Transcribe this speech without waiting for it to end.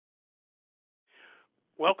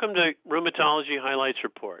Welcome to Rheumatology Highlights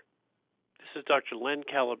Report. This is Dr. Leonard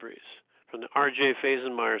Calabrese from the R.J.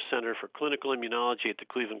 Fasenmyer Center for Clinical Immunology at the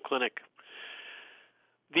Cleveland Clinic.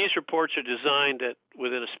 These reports are designed that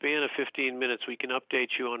within a span of 15 minutes we can update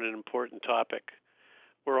you on an important topic.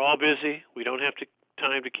 We're all busy. We don't have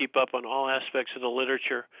time to keep up on all aspects of the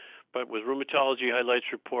literature, but with Rheumatology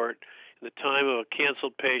Highlights Report, in the time of a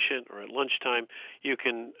canceled patient or at lunchtime, you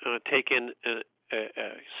can take in a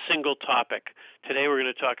single topic. Today we're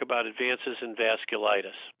going to talk about advances in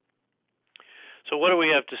vasculitis. So what do we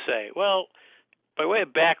have to say? Well, by way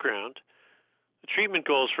of background, the treatment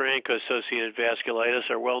goals for ANCA-associated vasculitis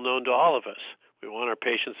are well known to all of us. We want our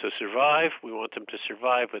patients to survive. We want them to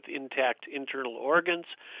survive with intact internal organs.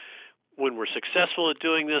 When we're successful at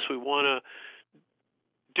doing this, we want to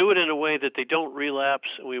do it in a way that they don't relapse,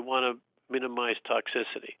 and we want to minimize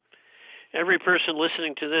toxicity. Every person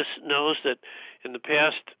listening to this knows that in the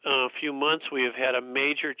past few months we have had a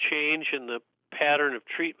major change in the pattern of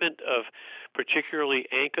treatment of particularly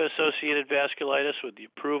ANCA-associated vasculitis with the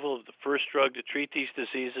approval of the first drug to treat these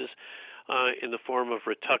diseases in the form of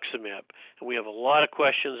Rituximab. And we have a lot of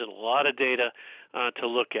questions and a lot of data to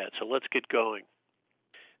look at, so let's get going.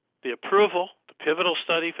 The pivotal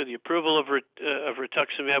study for the approval of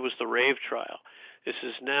Rituximab was the RAVE trial. This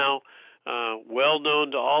is now well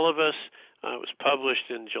known to all of us. It was published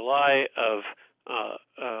in July of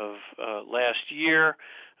last year.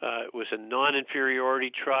 It was a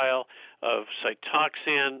non-inferiority trial of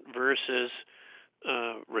Cytoxan versus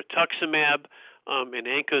Rituximab in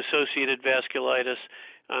ANCA-associated vasculitis.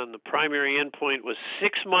 The primary endpoint was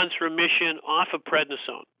 6 months remission off of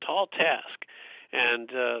prednisone. Tall task. And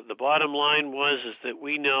the bottom line was that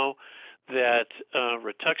we know that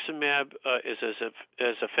Rituximab is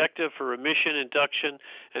as effective for remission, induction,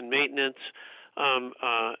 and maintenance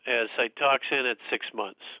as Cytoxan at 6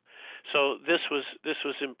 months. So this was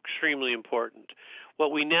extremely important.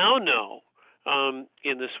 What we now know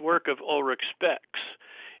in this work of Ulrich Speck's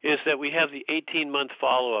is that we have the 18-month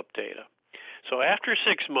follow-up data. So after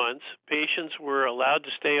 6 months, patients were allowed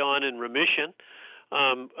to stay on in remission.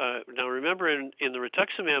 Now remember, in the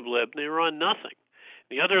Rituximab limb, they were on nothing.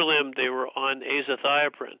 The other limb, they were on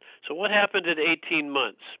azathioprine. So what happened at 18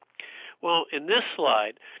 months? Well, in this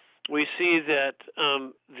slide, we see that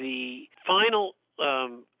the final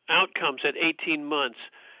outcomes at 18 months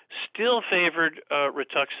still favored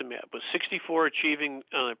Rituximab, with 64 achieving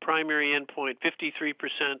primary endpoint,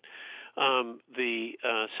 53% the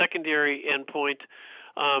secondary endpoint,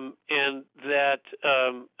 and that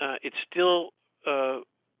it still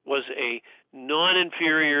was a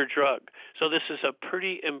non-inferior drug. So this is a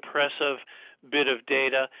pretty impressive bit of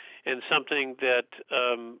data and something that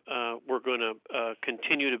we're going to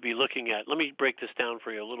continue to be looking at. Let me break this down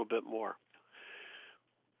for you a little bit more.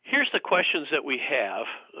 Here's the questions that we have.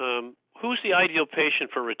 Who's the ideal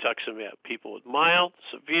patient for Rituximab? People with mild,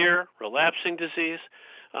 severe, relapsing disease.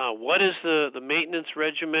 What is the maintenance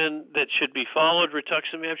regimen that should be followed?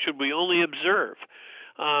 Rituximab, should we only observe?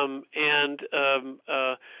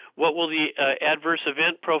 What will the adverse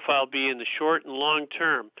event profile be in the short and long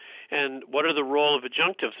term? And what are the role of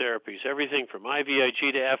adjunctive therapies, everything from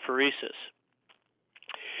IVIG to apheresis?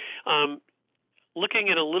 Looking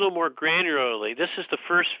at a little more granularly, this is the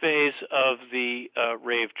first phase of the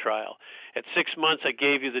RAVE trial. At 6 months, I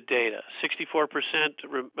gave you the data. 64%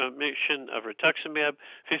 remission of Rituximab,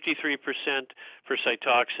 53% for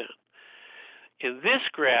Cytoxan. In this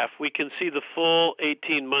graph, we can see the full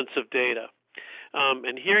 18 months of data.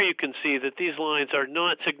 And here you can see that these lines are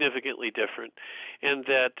not significantly different, and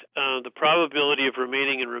that the probability of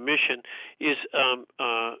remaining in remission is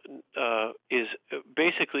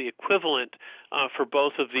basically equivalent for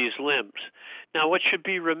both of these limbs. Now, what should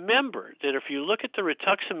be remembered that if you look at the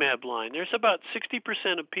Rituximab line, there's about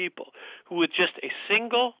 60% of people who with just a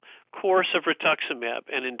single course of Rituximab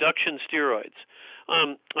and induction steroids,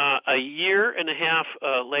 a year and a half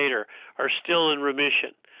later, are still in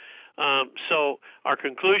remission. So our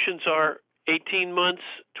conclusions are 18 months,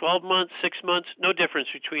 12 months, 6 months, no difference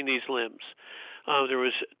between these limbs. There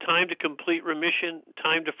was time to complete remission,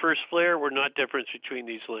 time to first flare were not difference between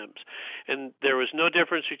these limbs. And there was no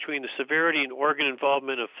difference between the severity and organ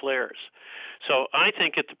involvement of flares. So I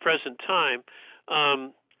think at the present time,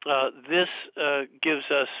 this gives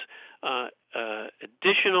us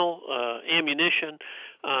additional ammunition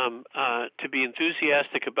to be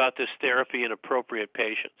enthusiastic about this therapy in appropriate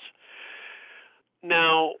patients.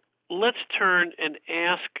 Now, let's turn and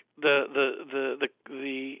ask the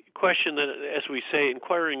question that, as we say,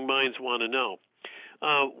 inquiring minds want to know.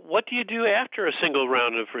 What do you do after a single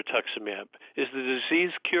round of rituximab? Is the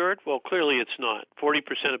disease cured? Well, clearly it's not.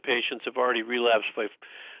 40% of patients have already relapsed by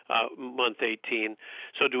month 18.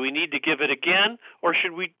 So do we need to give it again, or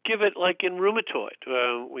should we give it like in rheumatoid,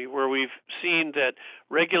 where we've seen that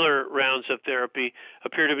regular rounds of therapy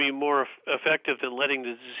appear to be more effective than letting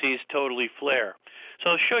the disease totally flare? So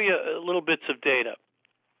I'll show you little bits of data.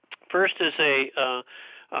 First is a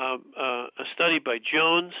study by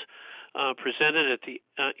Jones, presented at the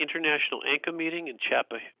International ANCA meeting in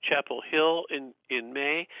Chapel Hill in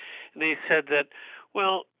May, and they said that,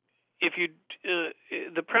 well, if you,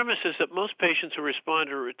 the premise is that most patients who respond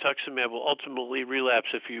to rituximab will ultimately relapse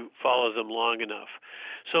if you follow them long enough.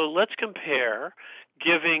 So let's compare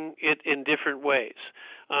giving it in different ways.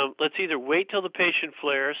 Let's either wait till the patient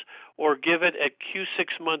flares or give it at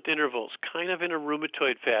Q6-month intervals, kind of in a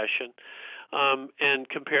rheumatoid fashion, and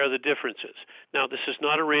compare the differences. Now, this is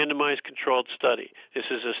not a randomized controlled study. This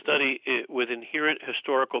is a study with inherent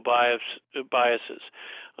historical biases,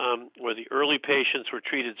 where the early patients were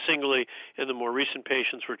treated singly and the more recent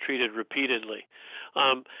patients were treated repeatedly.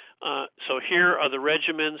 So here are the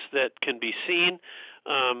regimens that can be seen.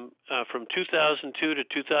 From 2002 to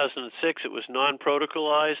 2006, it was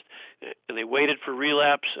non-protocolized, and they waited for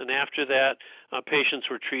relapse, and after that, patients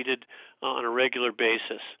were treated on a regular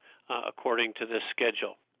basis according to this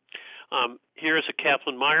schedule. Here is a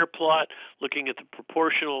Kaplan-Meier plot looking at the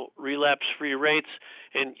proportional relapse-free rates,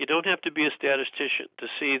 and you don't have to be a statistician to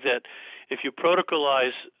see that if you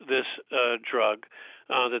protocolize this drug,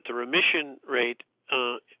 that the remission rate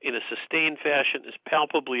in a sustained fashion is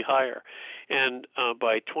palpably higher. And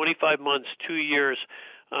by 25 months, 2 years,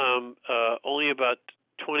 only about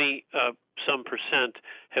 20%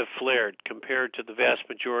 have flared compared to the vast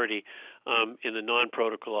majority in the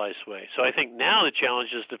non-protocolized way. So I think now the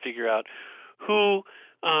challenge is to figure out who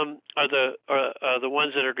are the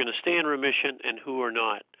ones that are going to stay in remission and who are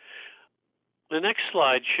not. The next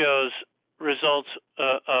slide shows results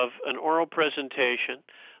of an oral presentation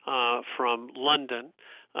from London,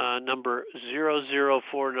 number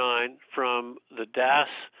 0049 from the Das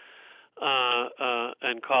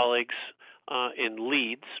and colleagues in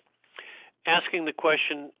Leeds, asking the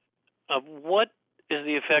question of what is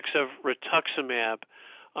the effects of rituximab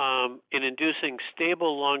in inducing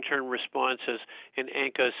stable long-term responses in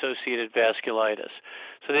ANCA-associated vasculitis.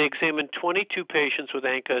 So they examined 22 patients with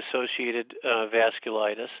ANCA-associated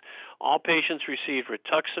vasculitis. All patients received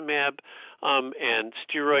rituximab and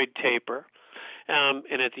steroid taper.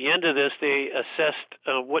 And at the end of this, they assessed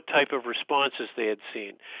what type of responses they had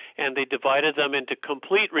seen. And they divided them into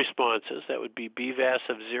complete responses, that would be BVAS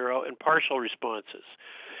of 0, and partial responses.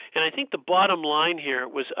 And I think the bottom line here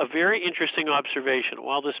was a very interesting observation.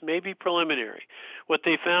 While this may be preliminary, what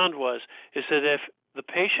they found is that if the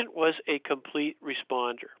patient was a complete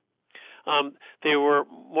responder, they were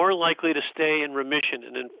more likely to stay in remission,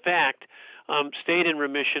 and in fact, stayed in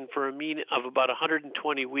remission for a mean of about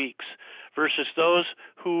 120 weeks, versus those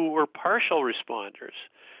who were partial responders,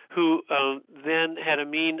 who then had a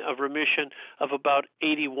mean of remission of about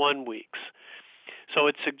 81 weeks. So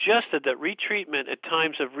it suggested that retreatment at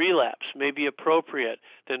times of relapse may be appropriate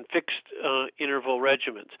than fixed interval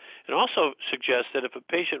regimens. It also suggests that if a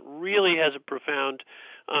patient really has a profound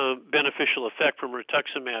beneficial effect from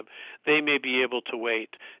rituximab, they may be able to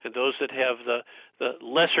wait. And those that have the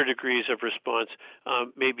lesser degrees of response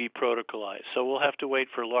may be protocolized. So we'll have to wait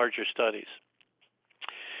for larger studies.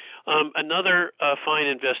 Another fine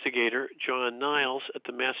investigator, John Niles, at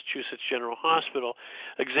the Massachusetts General Hospital,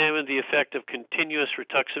 examined the effect of continuous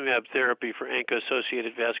rituximab therapy for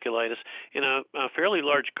ANCA-associated vasculitis in a fairly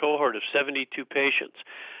large cohort of 72 patients,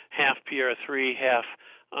 half PR3, half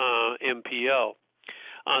MPO.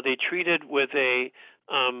 They treated with a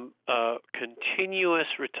continuous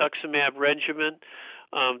rituximab regimen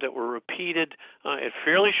that were repeated at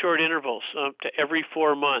fairly short intervals to every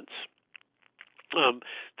 4 months.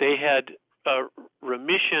 They had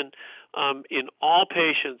remission in all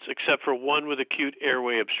patients except for one with acute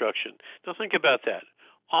airway obstruction. Now think about that.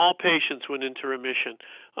 All patients went into remission,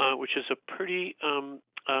 which is a pretty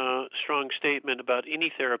strong statement about any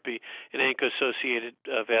therapy in ANCA-associated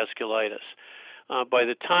vasculitis. By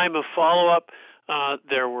the time of follow-up,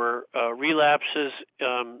 there were relapses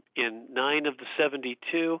in 9 of the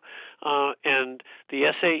 72, and the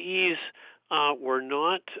SAEs were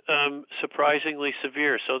not surprisingly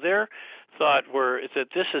severe. So their thought is that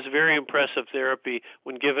this is very impressive therapy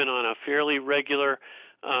when given on a fairly regular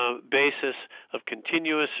basis of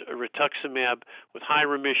continuous rituximab with high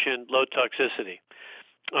remission, low toxicity.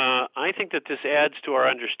 I think that this adds to our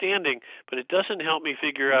understanding, but it doesn't help me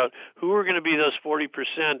figure out who are going to be those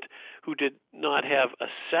 40% who did not have a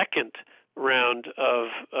second round of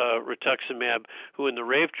rituximab, who in the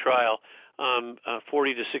RAVE trial,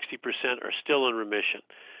 40 to 60% are still in remission.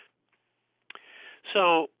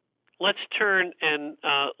 So let's turn and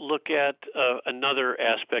look at another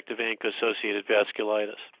aspect of ANCA-associated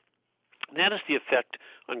vasculitis. And that is the effect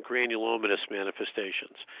on granulomatous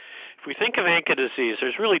manifestations. If we think of ANCA disease,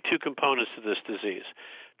 there's really two components to this disease.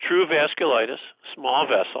 True vasculitis, small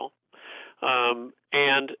vessel,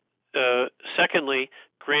 and secondly,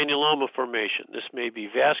 granuloma formation. This may be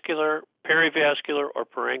vascular, perivascular, or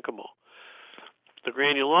parenchymal. The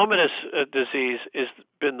granulomatous disease has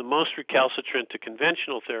been the most recalcitrant to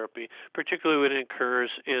conventional therapy, particularly when it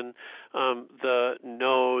occurs in the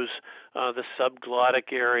nose, the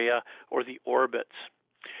subglottic area, or the orbits.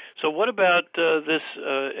 So what about this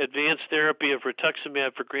advanced therapy of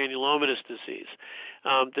rituximab for granulomatous disease?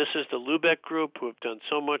 This is the Lübeck group, who have done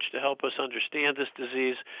so much to help us understand this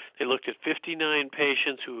disease. They looked at 59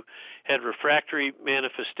 patients who had refractory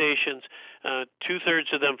manifestations,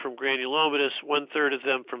 2/3 of them from granulomatous, 1/3 of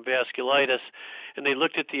them from vasculitis, and they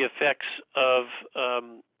looked at the effects of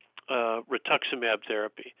rituximab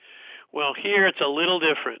therapy. Well, here it's a little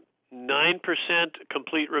different. 9%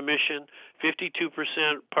 complete remission,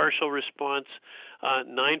 52% partial response,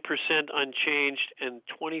 9% unchanged, and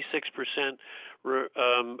 26%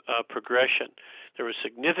 progression. There was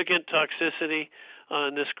significant toxicity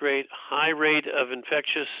in this grade, high rate of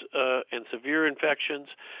infectious and severe infections.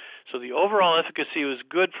 So the overall efficacy was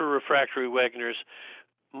good for refractory Wegeners,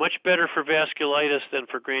 much better for vasculitis than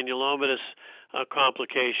for granulomatous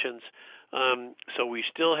complications. So we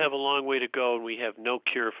still have a long way to go, and we have no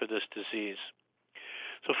cure for this disease.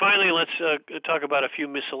 So finally, let's talk about a few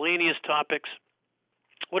miscellaneous topics.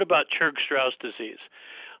 What about Churg-Strauss disease?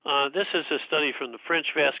 This is a study from the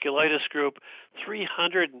French vasculitis group,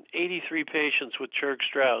 383 patients with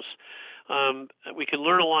Churg-Strauss. We can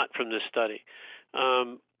learn a lot from this study.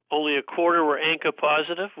 Only a quarter were ANCA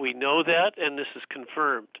positive. We know that, and this is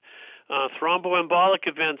confirmed. Thromboembolic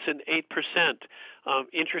events in 8%.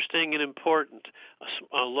 Interesting and important,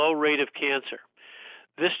 a low rate of cancer.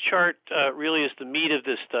 This chart really is the meat of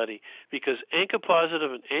this study, because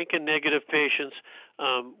ANCA-positive and ANCA-negative patients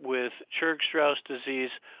with Churg-Strauss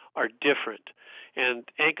disease are different. And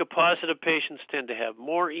ANCA-positive patients tend to have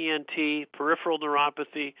more ENT, peripheral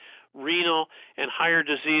neuropathy, renal, and higher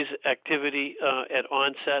disease activity at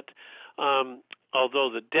onset, although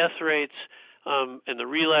the death rates and the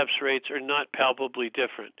relapse rates are not palpably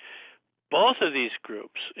different. Both of these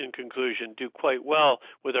groups, in conclusion, do quite well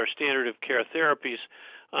with our standard of care therapies,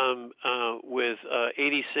 with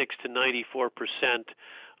 86 to 94%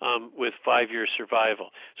 with 5-year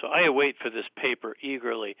survival. So I await for this paper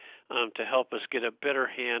eagerly to help us get a better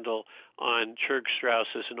handle on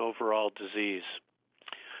Churg-Strauss as an overall disease.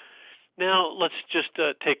 Now let's just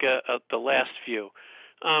take the last few.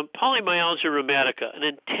 Polymyalgia rheumatica, an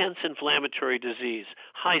intense inflammatory disease,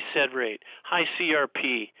 high SED rate, high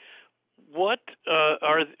CRP. What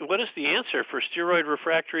is the answer for steroid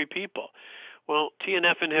refractory people? Well,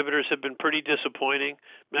 TNF inhibitors have been pretty disappointing.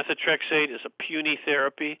 Methotrexate is a puny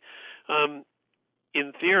therapy.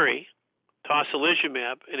 In theory,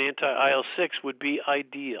 tocilizumab, an anti-IL-6, would be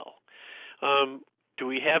ideal. Do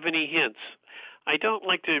we have any hints? I don't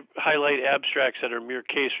like to highlight abstracts that are mere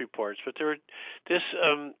case reports, but this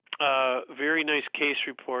very nice case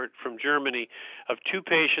report from Germany of 2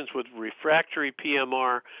 patients with refractory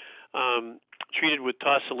PMR treated with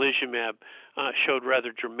tocilizumab showed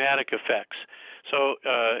rather dramatic effects. So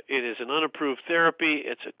it is an unapproved therapy.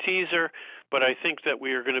 It's a teaser, but I think that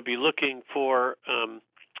we are going to be looking for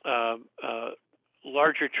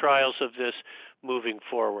larger trials of this moving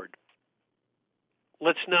forward.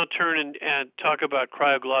 Let's now turn and talk about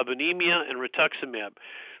cryoglobulinemia and rituximab.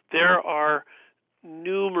 There are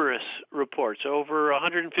numerous reports. Over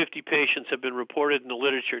 150 patients have been reported in the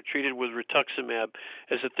literature treated with rituximab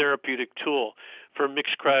as a therapeutic tool for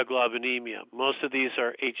mixed cryoglobulinemia. Most of these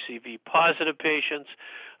are HCV positive patients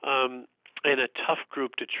and a tough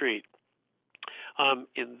group to treat.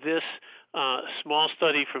 In this small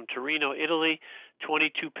study from Torino, Italy,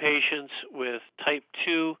 22 patients with type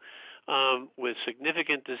 2 with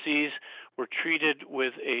significant disease were treated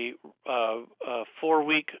with a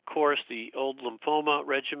 4-week course, the old lymphoma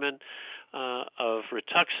regimen of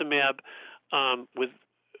rituximab, with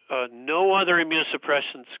no other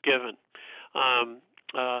immunosuppressants given.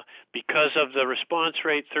 Because of the response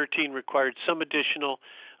rate, 13 required some additional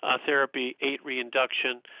therapy, 8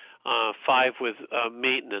 reinduction, 5 with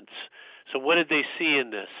maintenance. So what did they see in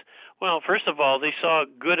this? Well, first of all, they saw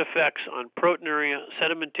good effects on proteinuria,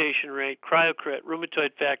 sedimentation rate, cryocrit,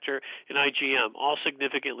 rheumatoid factor, and IgM, all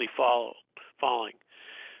significantly falling.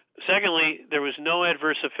 Secondly, there was no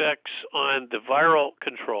adverse effects on the viral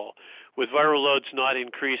control, with viral loads not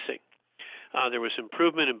increasing. There was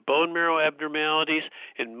improvement in bone marrow abnormalities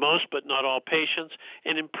in most but not all patients,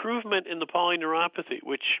 and improvement in the polyneuropathy,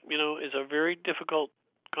 which is a very difficult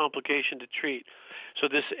complication to treat. So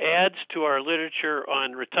this adds to our literature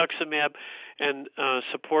on rituximab and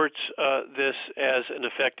supports this as an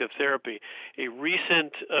effective therapy. A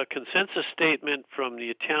recent consensus statement from the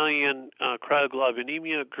Italian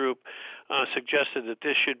Cryoglobulinemia group suggested that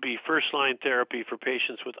this should be first-line therapy for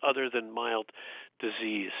patients with other than mild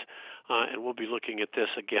disease. And we'll be looking at this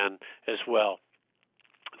again as well.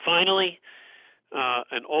 Finally,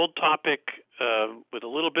 an old topic with a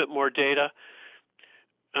little bit more data.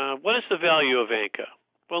 What is the value of ANCA?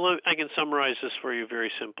 Well, I can summarize this for you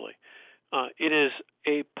very simply. It is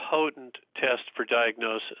a potent test for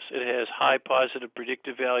diagnosis. It has high positive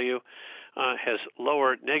predictive value, has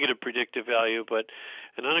lower negative predictive value, but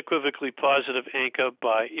an unequivocally positive ANCA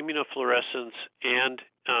by immunofluorescence and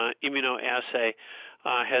immunoassay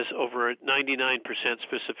has over 99%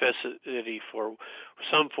 specificity for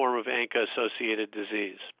some form of ANCA-associated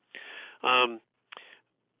disease.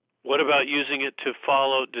 What about using it to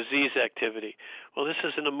follow disease activity? Well, this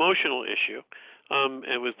is an emotional issue,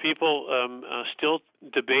 and with people still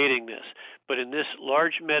debating this. But in this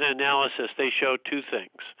large meta-analysis, they show two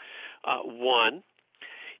things. One,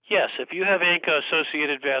 yes, if you have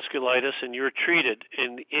ANCA-associated vasculitis and you're treated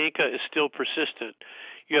and the ANCA is still persistent,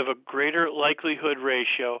 you have a greater likelihood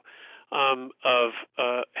ratio of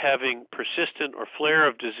having persistent or flare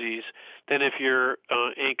of disease than if your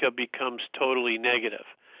ANCA becomes totally negative.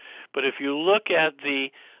 But if you look at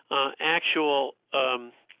the actual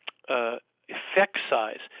effect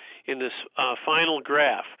size in this final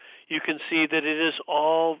graph, you can see that it is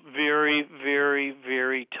all very, very,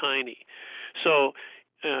 very tiny. So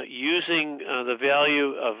using the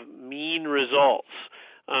value of mean results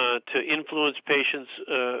to influence patients'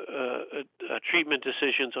 treatment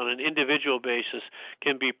decisions on an individual basis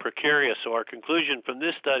can be precarious. So our conclusion from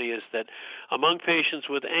this study is that among patients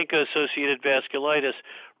with ANCA-associated vasculitis,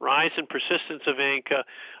 rise in persistence of ANCA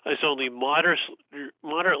is only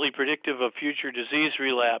moderately predictive of future disease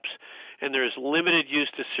relapse, and there is limited use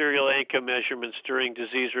to serial ANCA measurements during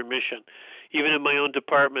disease remission. Even in my own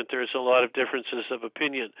department, there's a lot of differences of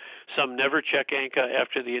opinion. Some never check ANCA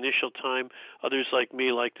after the initial time. Others, like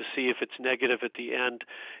me, like to see if it's negative at the end.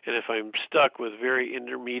 And if I'm stuck with very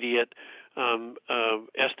intermediate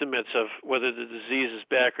estimates of whether the disease is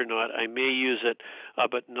back or not, I may use it,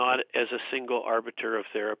 but not as a single arbiter of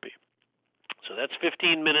therapy. So that's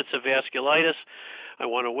 15 minutes of vasculitis. I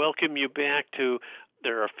want to welcome you back to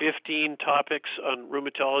there are 15 topics on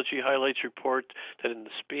Rheumatology Highlights report that in the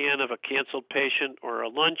span of a canceled patient or a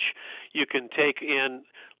lunch, you can take in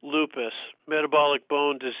lupus, metabolic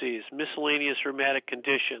bone disease, miscellaneous rheumatic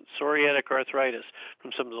conditions, psoriatic arthritis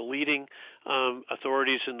from some of the leading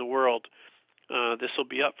authorities in the world. This will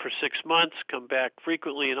be up for 6 months, come back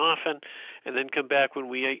frequently and often, and then come back when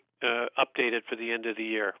we update it for the end of the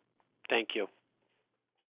year. Thank you.